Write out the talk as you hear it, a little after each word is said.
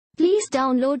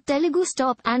download Telugu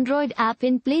Stop Android app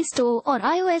in Play Store or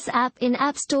iOS app in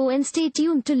App Store and stay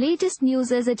tuned to latest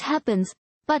news as it happens.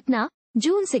 Patna,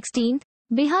 June 16.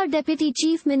 Bihar Deputy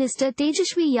Chief Minister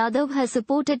Tejashwi Yadav has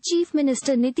supported Chief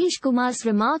Minister Nitish Kumar's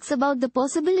remarks about the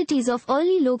possibilities of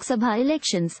early Lok Sabha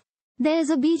elections. There is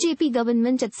a BJP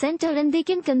government at centre and they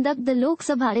can conduct the Lok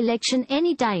Sabha election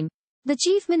anytime. The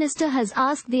Chief Minister has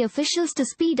asked the officials to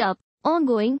speed up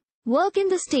ongoing work in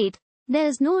the state. There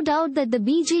is no doubt that the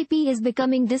BJP is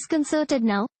becoming disconcerted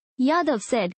now, Yadav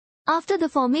said. After the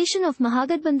formation of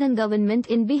Mahagathbandhan government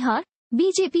in Bihar,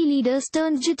 BJP leaders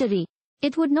turned jittery.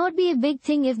 It would not be a big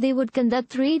thing if they would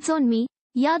conduct raids on me,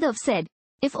 Yadav said.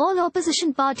 If all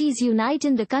opposition parties unite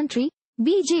in the country,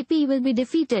 BJP will be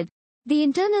defeated. The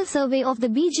internal survey of the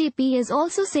BJP is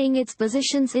also saying its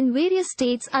positions in various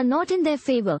states are not in their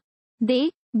favor.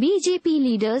 They, BJP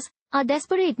leaders, are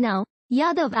desperate now,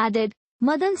 Yadav added.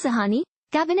 Madan Sahani,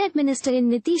 cabinet minister in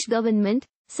Nitish government,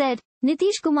 said,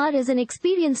 Nitish Kumar is an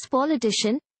experienced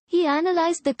politician. He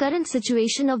analyzed the current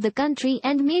situation of the country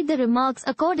and made the remarks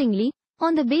accordingly,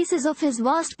 on the basis of his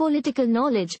vast political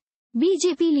knowledge.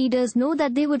 BJP leaders know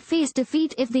that they would face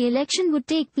defeat if the election would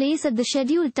take place at the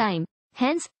scheduled time.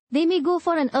 Hence, they may go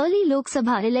for an early Lok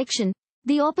Sabha election.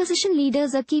 The opposition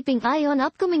leaders are keeping eye on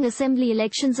upcoming assembly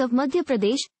elections of Madhya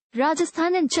Pradesh,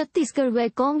 Rajasthan and Chhattisgarh where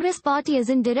Congress party is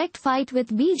in direct fight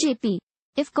with BJP.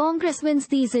 If Congress wins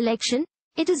these elections,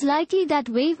 it is likely that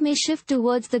wave may shift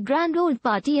towards the Grand Old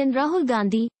Party and Rahul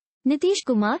Gandhi. Nitish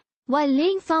Kumar, while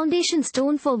laying foundation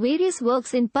stone for various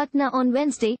works in Patna on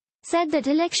Wednesday, said that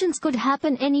elections could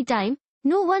happen anytime.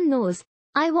 No one knows.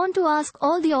 I want to ask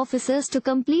all the officers to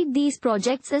complete these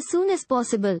projects as soon as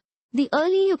possible. The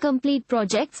early you complete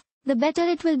projects, the better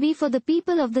it will be for the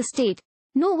people of the state.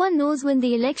 No one knows when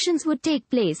the elections would take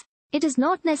place. It is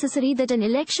not necessary that an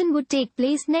election would take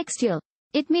place next year.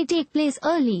 It may take place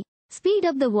early. Speed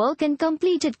up the work and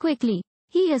complete it quickly,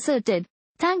 he asserted.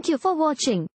 Thank you for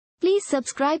watching. Please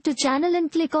subscribe to channel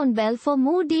and click on bell for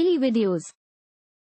more daily videos.